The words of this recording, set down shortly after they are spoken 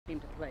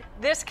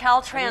This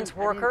Caltrans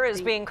worker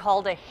is being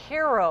called a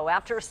hero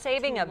after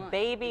saving a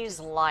baby's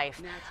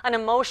life. An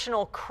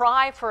emotional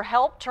cry for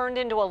help turned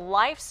into a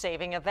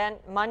life-saving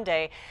event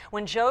Monday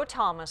when Joe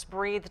Thomas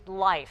breathed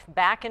life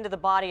back into the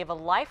body of a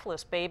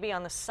lifeless baby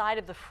on the side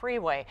of the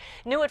freeway.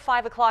 New at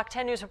 5 o'clock,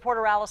 10 News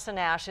reporter Allison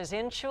Ash is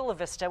in Chula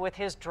Vista with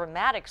his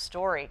dramatic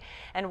story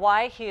and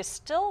why he is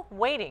still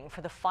waiting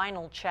for the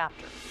final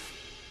chapter.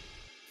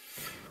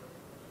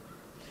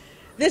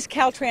 This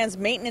Caltrans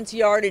maintenance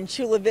yard in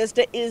Chula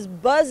Vista is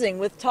buzzing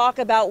with talk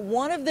about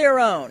one of their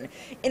own.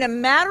 In a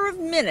matter of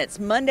minutes,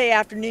 Monday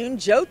afternoon,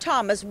 Joe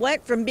Thomas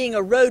went from being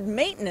a road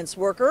maintenance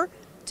worker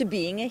to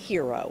being a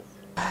hero.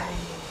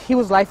 He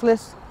was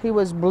lifeless. He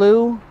was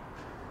blue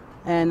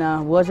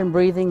and wasn't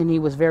breathing, and he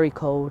was very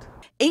cold.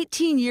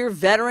 18-year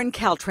veteran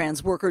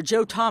Caltrans worker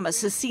Joe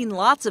Thomas has seen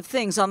lots of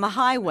things on the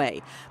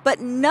highway, but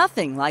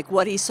nothing like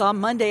what he saw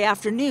Monday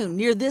afternoon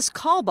near this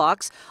call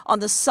box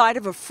on the side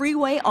of a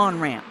freeway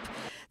on-ramp.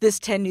 This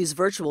 10 News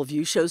virtual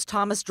view shows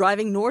Thomas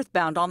driving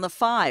northbound on the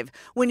 5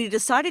 when he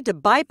decided to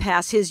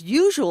bypass his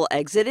usual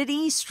exit at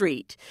E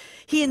Street.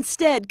 He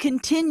instead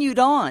continued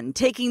on,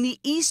 taking the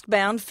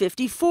eastbound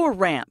 54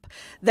 ramp.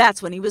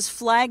 That's when he was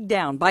flagged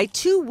down by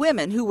two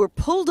women who were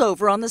pulled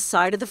over on the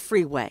side of the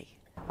freeway.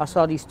 I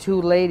saw these two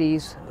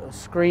ladies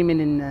screaming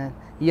and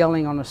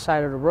yelling on the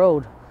side of the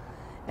road,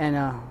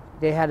 and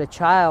they had a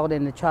child,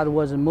 and the child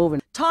wasn't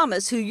moving.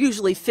 Thomas, who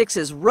usually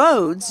fixes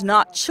roads,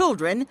 not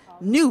children,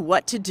 knew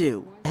what to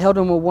do. I held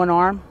him with one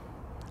arm,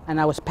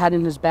 and I was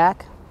patting his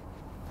back.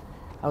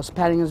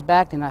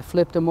 And I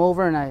flipped him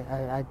over, and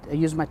I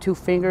used my two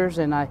fingers,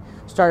 and I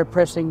started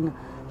pressing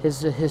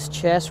his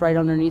chest right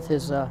underneath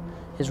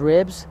his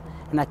ribs,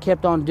 and I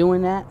kept on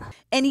doing that.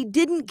 And he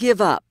didn't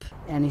give up.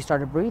 And he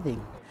started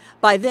breathing.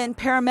 By then,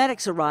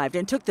 paramedics arrived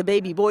and took the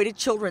baby boy to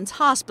Children's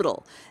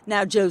Hospital.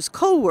 Now Joe's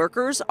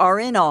co-workers are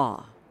in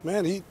awe.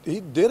 Man, he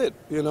did it,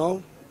 you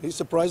know. He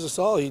surprised us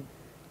all.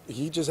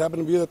 He just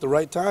happened to be at the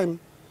right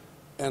time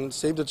and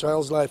saved a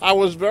child's life. I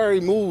was very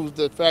moved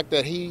the fact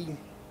that he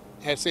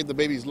had saved the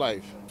baby's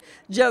life.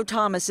 Joe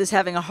Thomas is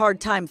having a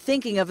hard time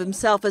thinking of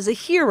himself as a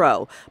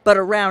hero, but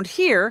around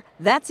here,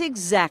 that's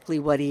exactly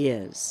what he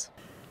is.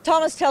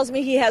 Thomas tells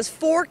me he has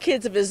 4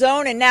 kids of his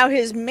own, and now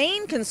his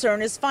main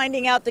concern is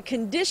finding out the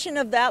condition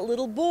of that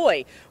little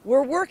boy.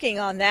 We're working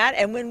on that,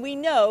 and when we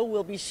know,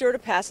 we'll be sure to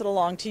pass it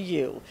along to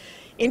you.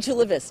 In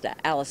Chula Vista,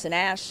 Allison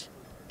Ash,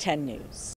 10 News.